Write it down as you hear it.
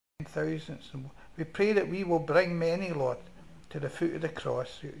thousands. And we pray that we will bring many, Lord, to the foot of the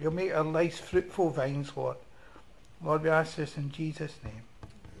cross. You'll make our lives fruitful vines, Lord. Lord, we ask this in Jesus' name.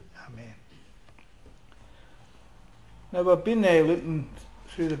 Amen. Now we've been looking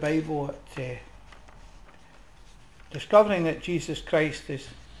through the Bible at discovering that Jesus Christ is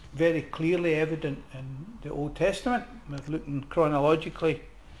very clearly evident in the Old Testament. We're looking chronologically.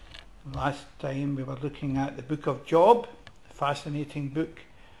 Last time we were looking at the book of Job, a fascinating book.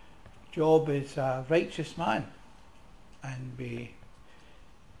 Job is a righteous man, and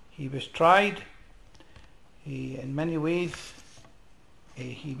he was tried. In many ways,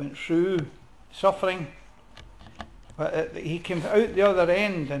 he went through suffering, but he came out the other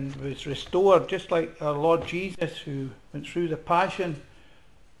end and was restored, just like our Lord Jesus, who went through the passion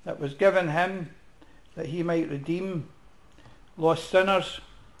that was given him, that he might redeem lost sinners.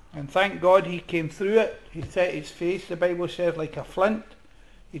 And thank God he came through it. He set his face, the Bible says, like a flint.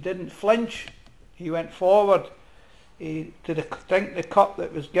 He didn't flinch. He went forward to drink the cup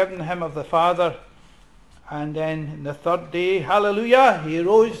that was given him of the Father. And then the third day, hallelujah, he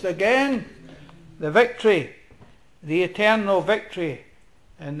rose again. The victory, the eternal victory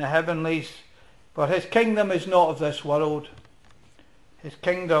in the heavenlies. For his kingdom is not of this world. His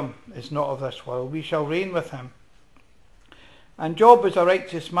kingdom is not of this world. We shall reign with him. And Job was a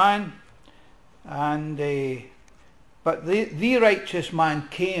righteous man, and but the righteous man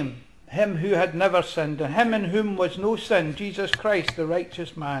came, him who had never sinned, and him in whom was no sin, Jesus Christ, the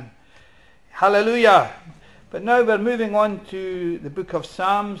righteous man. Hallelujah! But now we're moving on to the book of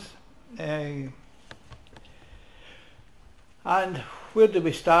Psalms. And where do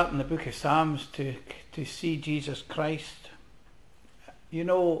we start in the book of Psalms to see Jesus Christ? You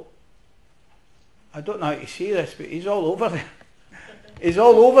know, I don't know how to say this, but he's all over there. He's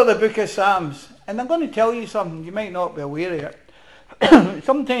all over the book of Psalms. And I'm going to tell you something, you might not be aware of it.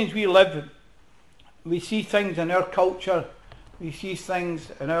 Sometimes we see things in our culture, we see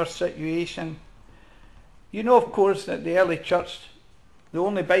things in our situation. You know, of course, that the early church, the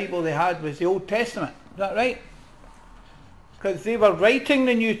only Bible they had was the Old Testament. Is that right? Because they were writing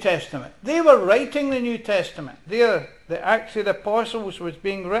the New Testament. They were writing the New Testament. The Acts of the Apostles was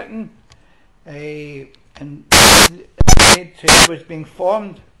being written, and it was being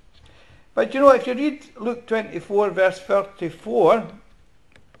formed. But you know, if you read Luke 24 verse 34,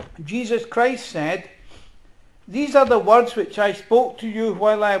 Jesus Christ said, "These are the words which I spoke to you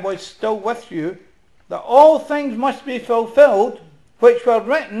while I was still with you, that all things must be fulfilled which were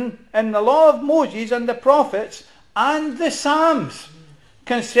written in the law of Moses and the prophets and the Psalms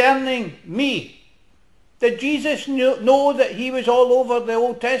concerning me." Did Jesus know that he was all over the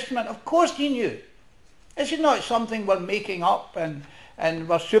Old Testament? Of course he knew. This is not something we're making up and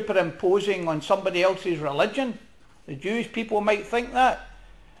we're superimposing on somebody else's religion. The Jewish people might think that.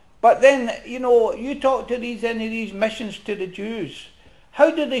 But then, you know, you talk to any of these missions to the Jews.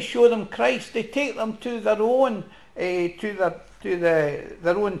 How do they show them Christ? They take them to their own, their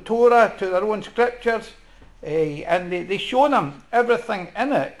own Torah, to their own scriptures, and they show them everything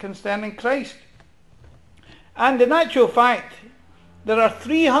in it concerning Christ. And in actual fact, there are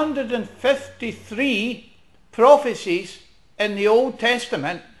 353 prophecies in the Old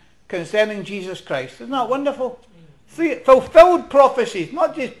Testament concerning Jesus Christ. Isn't that wonderful? Fulfilled prophecies,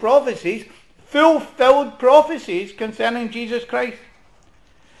 not just prophecies, fulfilled prophecies concerning Jesus Christ.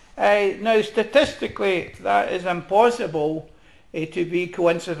 Now, statistically, that is impossible to be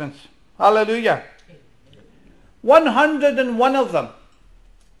coincidence. Hallelujah. 101 of them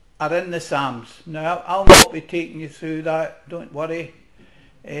are in the Psalms. Now, I'll not be taking you through that, don't worry.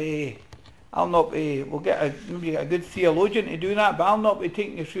 I'll not be, we'll get maybe a good theologian to do that, but I'll not be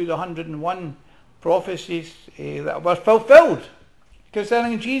taking you through the 101 prophecies that were fulfilled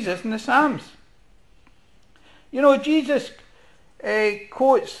concerning Jesus in the Psalms. You know, Jesus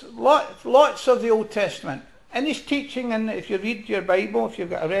quotes lots of the Old Testament. In his teaching, and if you read your Bible, if you've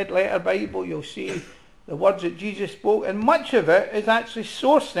got a red letter Bible, you'll see the words that Jesus spoke, and much of it is actually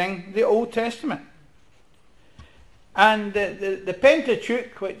sourcing the Old Testament. And the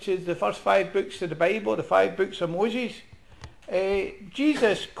Pentateuch, which is the first 5 books of the Bible, the 5 books of Moses,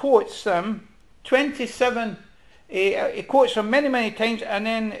 Jesus quotes them 27, he quotes them many, many times, and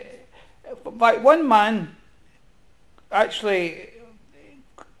then one man actually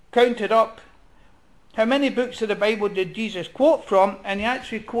counted up how many books of the Bible did Jesus quote from, and he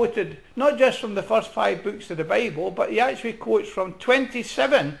actually quoted not just from the first 5 books of the Bible, but he actually quotes from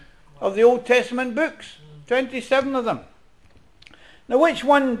 27 of the Old Testament books. 27 of them. Now, which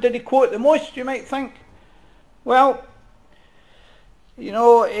one did he quote the most, you might think? Well, you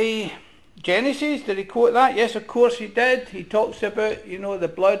know, Genesis, did he quote that? Yes, of course he did. He talks about,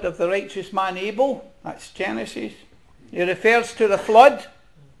 the blood of the righteous man Abel. That's Genesis. He refers to the flood.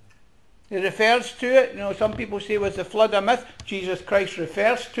 He refers to it. Some people say, was the flood a myth? Jesus Christ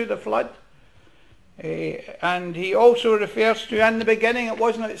refers to the flood. And he also refers to, in the beginning, it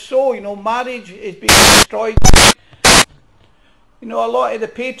wasn't so. Marriage is being destroyed. A lot of the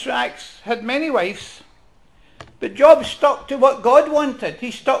patriarchs had many wives. But Job stuck to what God wanted. He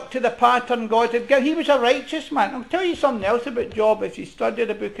stuck to the pattern God had given. He was a righteous man. I'll tell you something else about Job if you study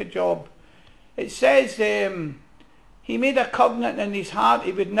the book of Job. It says he made a covenant in his heart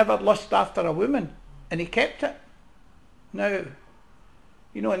he would never lust after a woman. And he kept it. Now,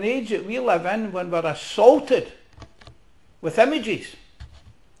 in the age that we live in, when we're assaulted with images,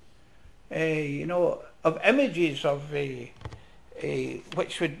 of images of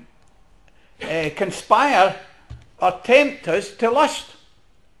which would conspire or tempt us to lust.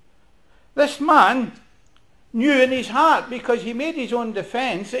 This man knew in his heart, because he made his own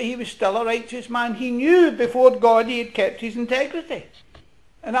defence, that he was still a righteous man. He knew before God he had kept his integrity.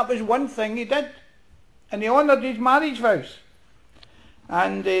 And that was one thing he did. And he honoured his marriage vows.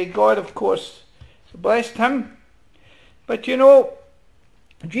 And God, of course, blessed him. But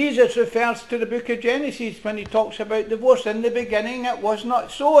Jesus refers to the book of Genesis when he talks about divorce. In the beginning it was not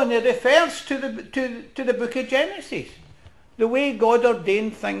so, and he refers to the book of Genesis, the way God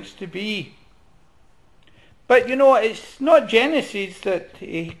ordained things to be. But it's not Genesis that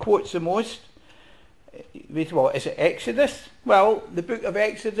he quotes the most. Well, is it Exodus? Well, the book of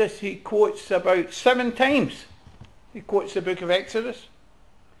Exodus he quotes about 7 times. He quotes the book of Exodus.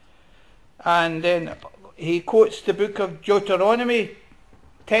 And then he quotes the book of Deuteronomy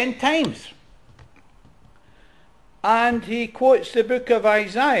 10 times. And he quotes the book of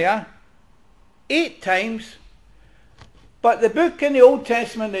Isaiah 8 times. But the book in the Old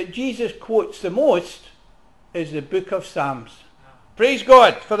Testament that Jesus quotes the most is the book of Psalms. Praise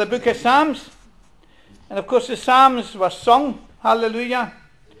God for the book of Psalms. And of course the Psalms were sung. Hallelujah.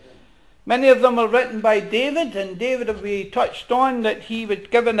 Many of them were written by David, and David, we touched on that he was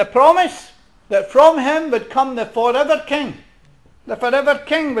given the promise that from him would come the forever king. The forever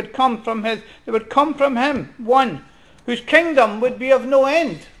king would come from him, one whose kingdom would be of no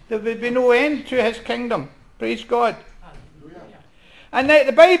end. There would be no end to his kingdom. Praise God. Hallelujah. And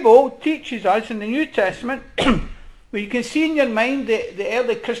the Bible teaches us in the New Testament, where you can see in your mind the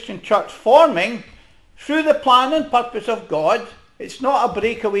early Christian church forming through the plan and purpose of God. It's not a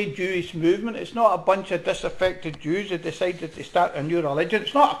breakaway Jewish movement. It's not a bunch of disaffected Jews who decided to start a new religion.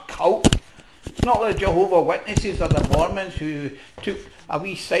 It's not a cult. It's not like the Jehovah's Witnesses or the Mormons who took a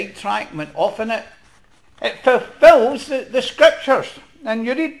wee sidetrack and went off in it. It fulfills the scriptures. And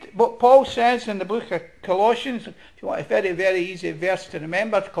you read what Paul says in the book of Colossians. If you want a very, very easy verse to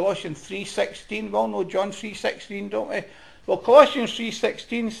remember, Colossians 3:16. We all know John 3:16, don't we? Well, Colossians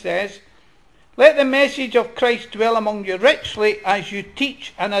 3:16 says, "Let the message of Christ dwell among you richly as you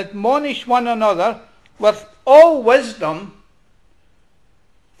teach and admonish one another with all wisdom,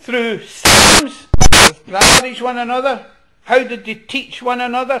 through psalms, encourage one another." How did they teach one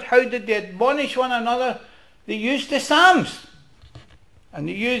another? How did they admonish one another? They used the psalms. And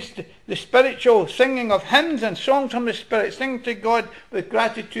they used the spiritual singing of hymns and songs from the Spirit. Sing to God with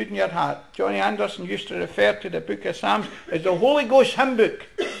gratitude in your heart. Johnny Anderson used to refer to the book of Psalms as the Holy Ghost hymn book.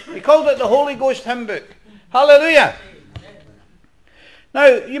 He called it the Holy Ghost hymn book. Hallelujah. Now,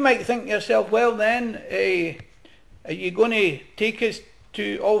 you might think to yourself, well then, are you going to take us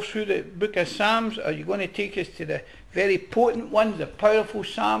to all through the book of Psalms? Are you going to take us to the very potent ones, the powerful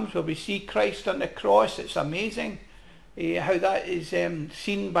Psalms where we see Christ on the cross? It's amazing how that is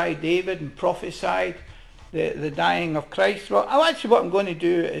seen by David and prophesied, the dying of Christ. Well, actually what I'm going to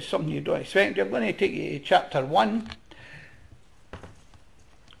do is something you don't expect. I'm going to take you to chapter 1.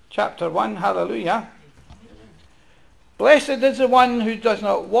 Chapter 1, hallelujah. "Blessed is the one who does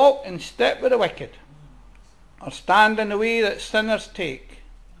not walk in step with the wicked, or stand in the way that sinners take,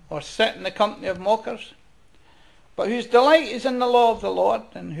 or sit in the company of mockers, but whose delight is in the law of the Lord,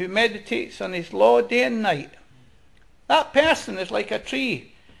 and who meditates on his law day and night. That person is like a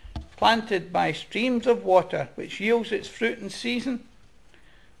tree planted by streams of water, which yields its fruit in season,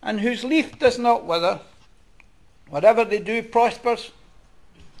 and whose leaf does not wither. Whatever they do prospers.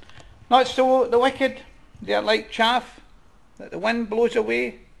 Not so the wicked, they are like chaff that the wind blows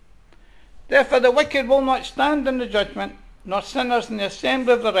away. Therefore the wicked will not stand in the judgment, nor sinners in the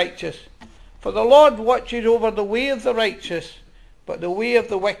assembly of the righteous. For the Lord watches over the way of the righteous, but the way of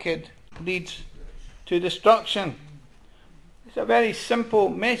the wicked leads to destruction." It's a very simple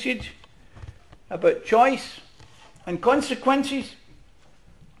message about choice and consequences.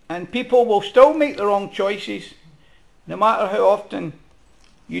 And people will still make the wrong choices, no matter how often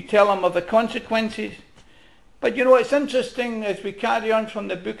you tell them of the consequences. But you know, it's interesting as we carry on from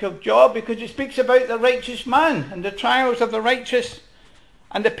the book of Job, because it speaks about the righteous man and the trials of the righteous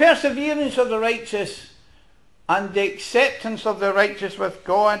and the perseverance of the righteous and the acceptance of the righteous with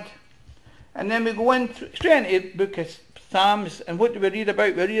God. And then we go straight into the book of Psalms, and what do we read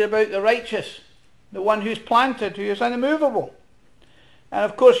about? We read about the righteous, the one who's planted, who is unmovable. And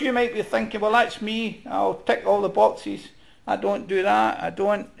of course you might be thinking, well, that's me, I'll tick all the boxes, I don't do that, I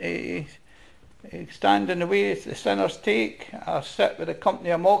don't stand in the way the sinners take, I sit with a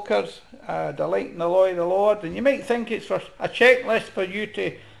company of mockers, delight in the law of the Lord. And you might think it's for a checklist for you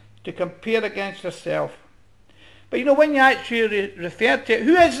to compare against yourself. But you know, when you actually refer to it,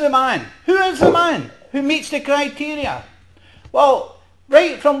 who is the man? Who is the man who meets the criteria? Well,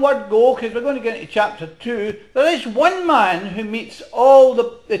 right from word go, because we're going to get into chapter 2, there is one man who meets all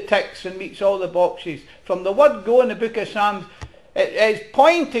the ticks and meets all the boxes. From the word go in the book of Psalms, it is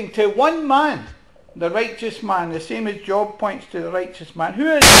pointing to one man, the righteous man, the same as Job points to the righteous man. Who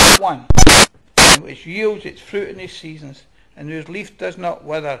is that one? Which yields its fruit in its seasons, and whose leaf does not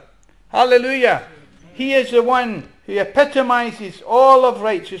wither. Hallelujah! He is the one who epitomizes all of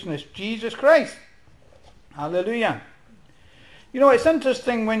righteousness, Jesus Christ. Hallelujah! You know, it's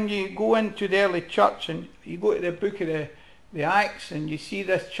interesting when you go into the early church and you go to the book of the Acts and you see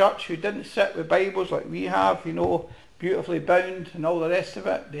this church who didn't sit with Bibles like we have, you know, beautifully bound and all the rest of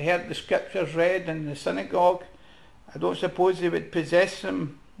it. They heard the scriptures read in the synagogue. I don't suppose they would possess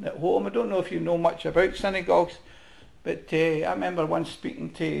them at home. I don't know if you know much about synagogues, but I remember once speaking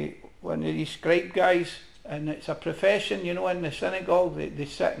to one of these scribe guys, and it's a profession, you know, in the synagogue. They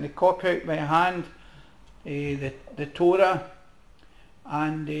sit and they copy out by hand the Torah,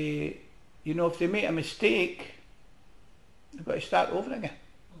 and you know, if they make a mistake, they've got to start over again.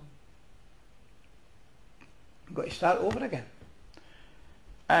 Got to start over again.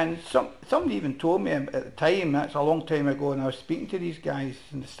 And somebody even told me at the time, that's a long time ago, and I was speaking to these guys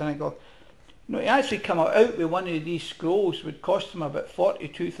in the synagogue, you know, he actually come out with one of these scrolls would cost him about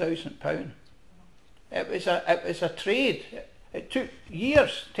 £42,000. It was a trade. It took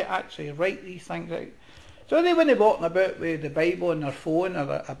years to actually write these things out. So they weren't walking about with the Bible in their phone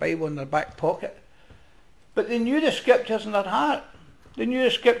or a Bible in their back pocket, but they knew the scriptures in their heart. They knew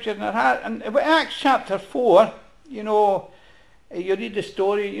the scriptures in their heart. And in Acts chapter 4, you know, you read the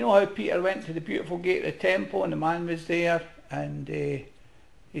story, you know how Peter went to the beautiful gate of the temple and the man was there, and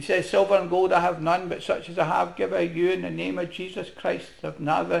he says, silver and gold I have none, but such as I have give I you in the name of Jesus Christ of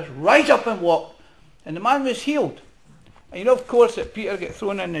Nazareth. Rise up and walk. And the man was healed. And you know, of course, that Peter got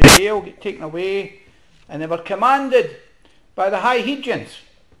thrown in the jail, got taken away, and they were commanded by the high Hedrians.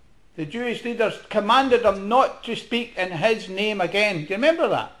 The Jewish leaders commanded them not to speak in his name again. Do you remember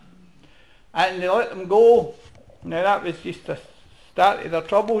that? And they let them go. Now that was just the start of their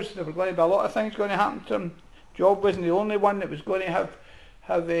troubles. There were going to be a lot of things going to happen to them. Job wasn't the only one that was going to have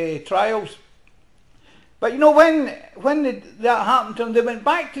trials. But you know, when that happened to them, they went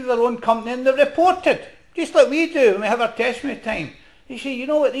back to their own company and they reported, just like we do when we have our testimony time. They say, you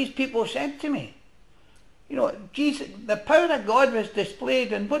know what these people said to me? You know, Jesus, the power of God was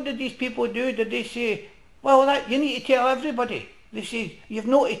displayed, and what did these people do? Did they say, well, that you need to tell everybody? They say, you've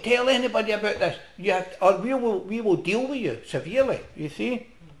not to tell anybody about this. You have to, or we will deal with you severely, you see.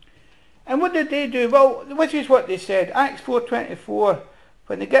 And what did they do? Well, which is what they said. Acts 4:24,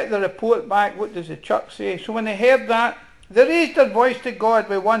 when they get the report back, what does the church say? So when they heard that, they raised their voice to God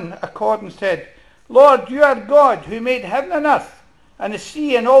with one accord and said, Lord, you are God who made heaven and earth and the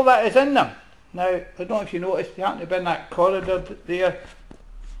sea and all that is in them. Now, I don't know if you noticed, they happen to be in that corridor there.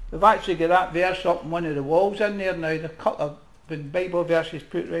 We've actually got that verse up in one of the walls in there now. There are a couple of Bible verses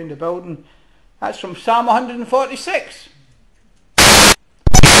put around the building. That's from Psalm 146.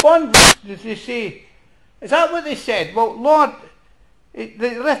 One verse, does they say, is that what they said? Well, Lord,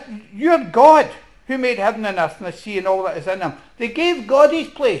 you're God who made heaven and earth and the sea and all that is in them. They gave God his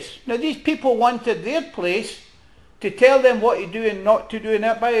place. Now, these people wanted their place to tell them what to do and not to do. And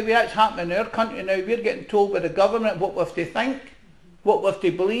that, by the way, that's happening in our country now. We're getting told by the government what we have to think, what we have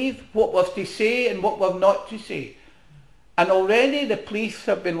to believe, what we have to say and what we have not to say. And already the police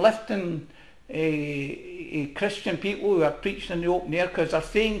have been lifting Christian people who are preaching in the open air because they're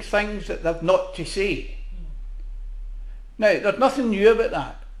saying things that they've not to say. Now, there's nothing new about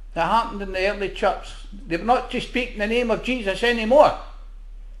that. That happened in the early church. They were not to speak in the name of Jesus anymore.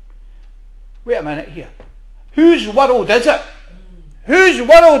 Wait a minute here. Whose world is it? Whose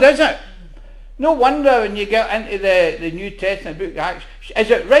world is it? No wonder when you get into the New Testament book of Acts, is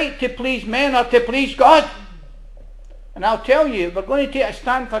it right to please men or to please God? And And I'll tell you, if we're going to take a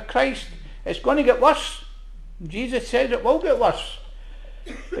stand for Christ, it's going to get worse. Jesus said it will get worse.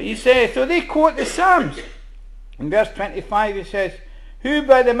 But he says, so they quote the Psalms. In verse 25 he says, who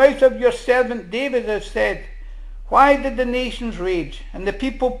by the mouth of your servant David has said, why did the nations rage, and the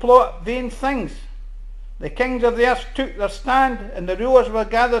people plot vain things? The kings of the earth took their stand, and the rulers were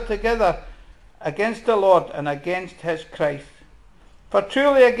gathered together against the Lord and against his Christ. For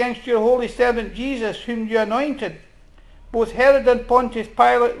truly against your holy servant Jesus, whom you anointed, both Herod and Pontius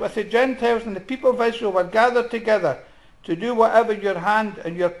Pilate with the Gentiles and the people of Israel were gathered together to do whatever your hand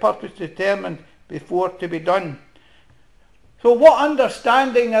and your purpose determined before to be done. So what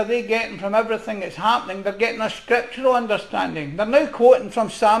understanding are they getting from everything that's happening? They're getting a scriptural understanding. They're now quoting from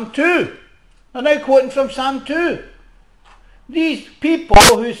Psalm 2. They're now quoting from Psalm 2. These people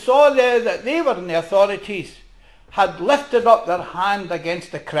who saw there that they were in the authorities had lifted up their hand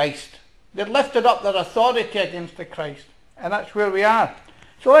against the Christ. They'd lifted up their authority against the Christ. And that's where we are.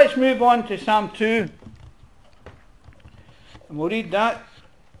 So let's move on to Psalm 2. And we'll read that.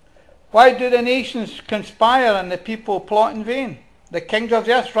 Why do the nations conspire and the people plot in vain? The kings of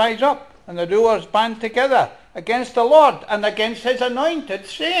the earth rise up and the rulers band together against the Lord and against his anointed,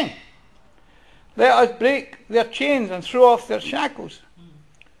 saying, let us break their chains and throw off their shackles.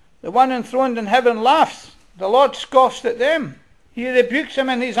 The one enthroned in heaven laughs. The Lord scoffs at them. He rebukes them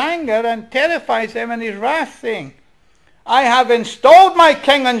in his anger and terrifies them in his wrath, saying, I have installed my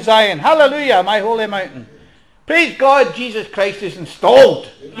king on Zion. Hallelujah, my holy mountain. Praise God, Jesus Christ is installed.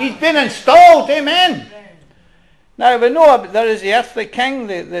 He's been installed. Amen. Now we know there is the earthly king.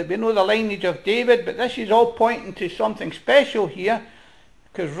 We know the lineage of David, but this is all pointing to something special here.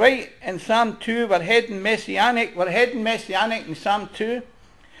 Because right in Psalm 2 we're heading messianic. We're heading messianic in Psalm 2.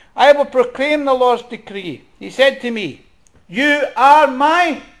 I will proclaim the Lord's decree. He said to me, you are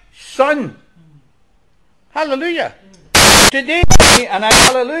my son. Hallelujah. Today, and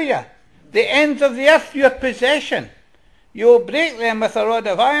hallelujah, the ends of the earth your possession. You will break them with a rod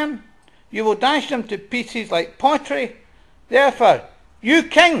of iron. You will dash them to pieces like pottery. Therefore, you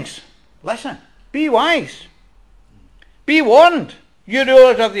kings, listen, be wise. Be warned, you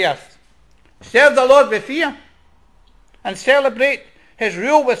rulers of the earth. Serve the Lord with fear and celebrate his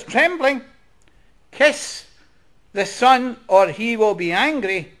rule with trembling. Kiss the Son, or he will be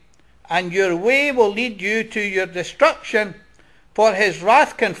angry, and your way will lead you to your destruction, for his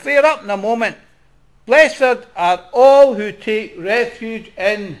wrath can flare up in a moment. Blessed are all who take refuge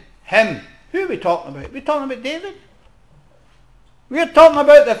in him. Who are we talking about? We're talking about David. We're talking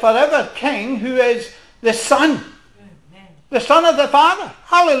about the forever king who is the Son. The Son of the Father.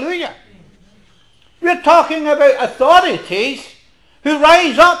 Hallelujah. We're talking about authorities who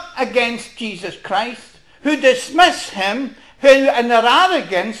rise up against Jesus Christ, who dismiss him, who in their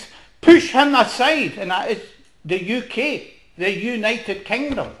arrogance push him aside. And that is the UK, the United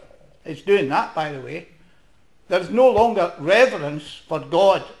Kingdom. It's doing that, by the way. There's no longer reverence for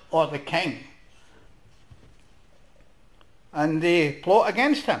God or the king. And they plot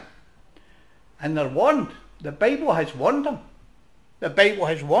against him. And they're warned. The Bible has warned them. The Bible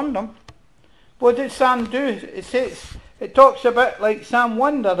has warned them. What did Psalm do? It talks about, like Psalm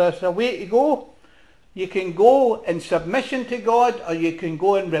 1, there is a way to go. You can go in submission to God, or you can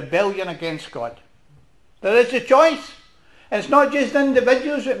go in rebellion against God. There is a choice. And it's not just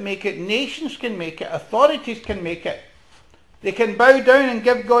individuals that make it. Nations can make it. Authorities can make it. They can bow down and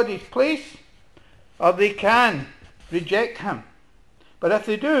give God his place, or they can reject him. But if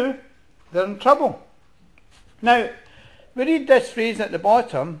they do, they're in trouble. Now, we read this phrase at the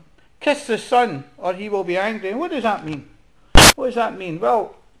bottom, kiss the Son, or he will be angry. And what does that mean? What does that mean?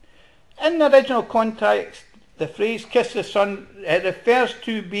 Well, in the original context, the phrase kiss the Son, it refers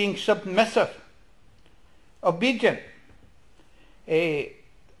to being submissive, obedient.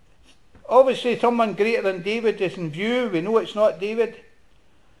 Obviously, someone greater than David is in view. We know it's not David.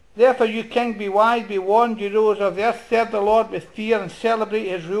 Therefore, you king, be wise, be warned, you rulers of the earth. Serve the Lord with fear and celebrate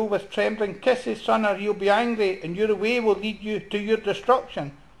his rule with trembling. Kiss his Son, or he'll be angry, and your way will lead you to your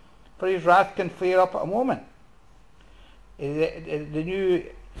destruction, for his wrath can flare up at a moment. The new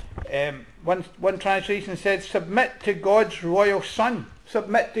one translation said, submit to God's royal Son.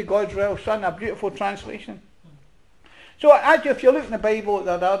 Submit to God's royal Son. A beautiful translation. So actually, if you look in the Bible,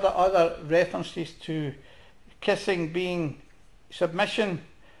 there are other references to kissing being submission.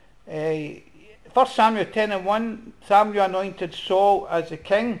 1 Samuel 10:1, Samuel anointed Saul as the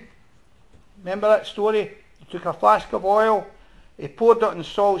king. Remember that story? He took a flask of oil, he poured it on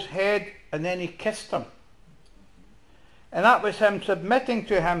Saul's head, and then he kissed him. And that was him submitting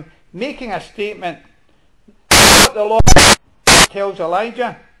to him, making a statement. What the Lord tells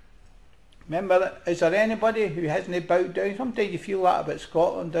Elijah, Remember, is there anybody who hasn't bowed down? Sometimes you feel that about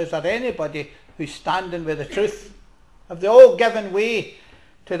Scotland. Is there anybody who's standing with the truth? Have they all given way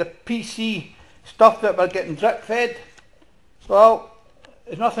to the PC stuff that we're getting drip fed? Well,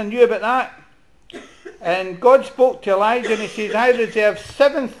 there's nothing new about that. And God spoke to Elijah and he says, I reserve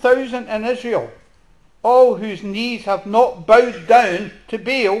 7,000 in Israel, all whose knees have not bowed down to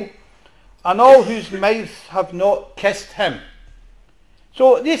Baal, and all whose mouths have not kissed him.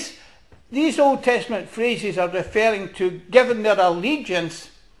 So these Old Testament phrases are referring to giving their allegiance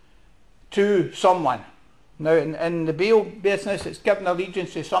to someone. Now in the Baal business, it's giving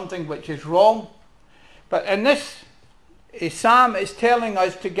allegiance to something which is wrong. But in this psalm, it's telling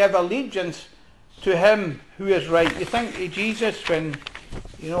us to give allegiance to him who is right. You think of Jesus when,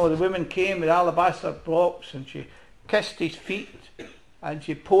 the woman came with alabaster blocks and she kissed his feet and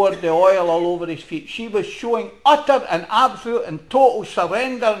she poured the oil all over his feet. She was showing utter and absolute and total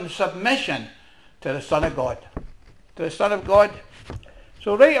surrender and submission to the Son of God. To the Son of God.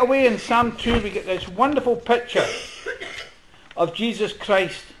 So right away in Psalm 2 we get this wonderful picture of Jesus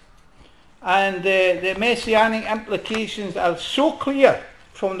Christ. And the messianic implications are so clear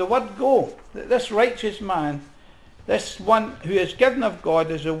from the word go that this righteous man, this one who is given of God,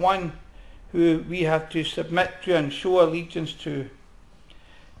 is the one who we have to submit to and show allegiance to.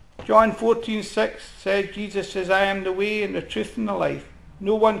 John 14:6 says, Jesus says, I am the way and the truth and the life.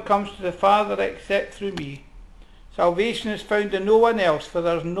 No one comes to the Father except through me. Salvation is found in no one else, for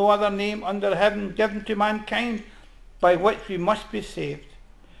there is no other name under heaven given to mankind by which we must be saved.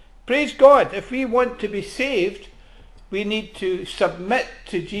 Praise God. If we want to be saved, we need to submit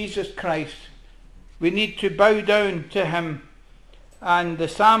to Jesus Christ. We need to bow down to him. And the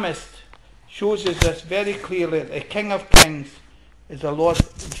psalmist shows us this very clearly. The King of Kings is the Lord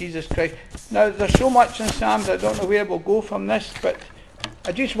Jesus Christ. Now, there's so much in Psalms, I don't know where we'll go from this, but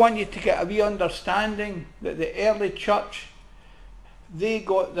I just want you to get a wee understanding that the early church, they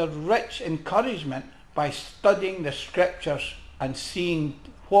got their rich encouragement by studying the scriptures and seeing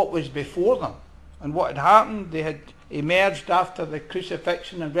what was before them and what had happened. They had emerged after the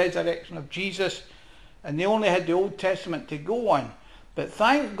crucifixion and resurrection of Jesus, and they only had the Old Testament to go on. But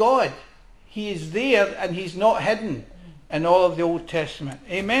thank God, he is there and he's not hidden in all of the Old Testament.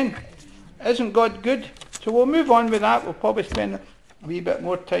 Amen. Isn't God good? So we'll move on with that. We'll probably spend a wee bit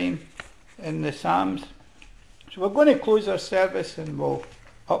more time in the Psalms. So we're going to close our service and we'll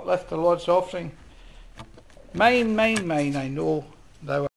uplift the Lord's offering. Mine, mine, mine, I know thou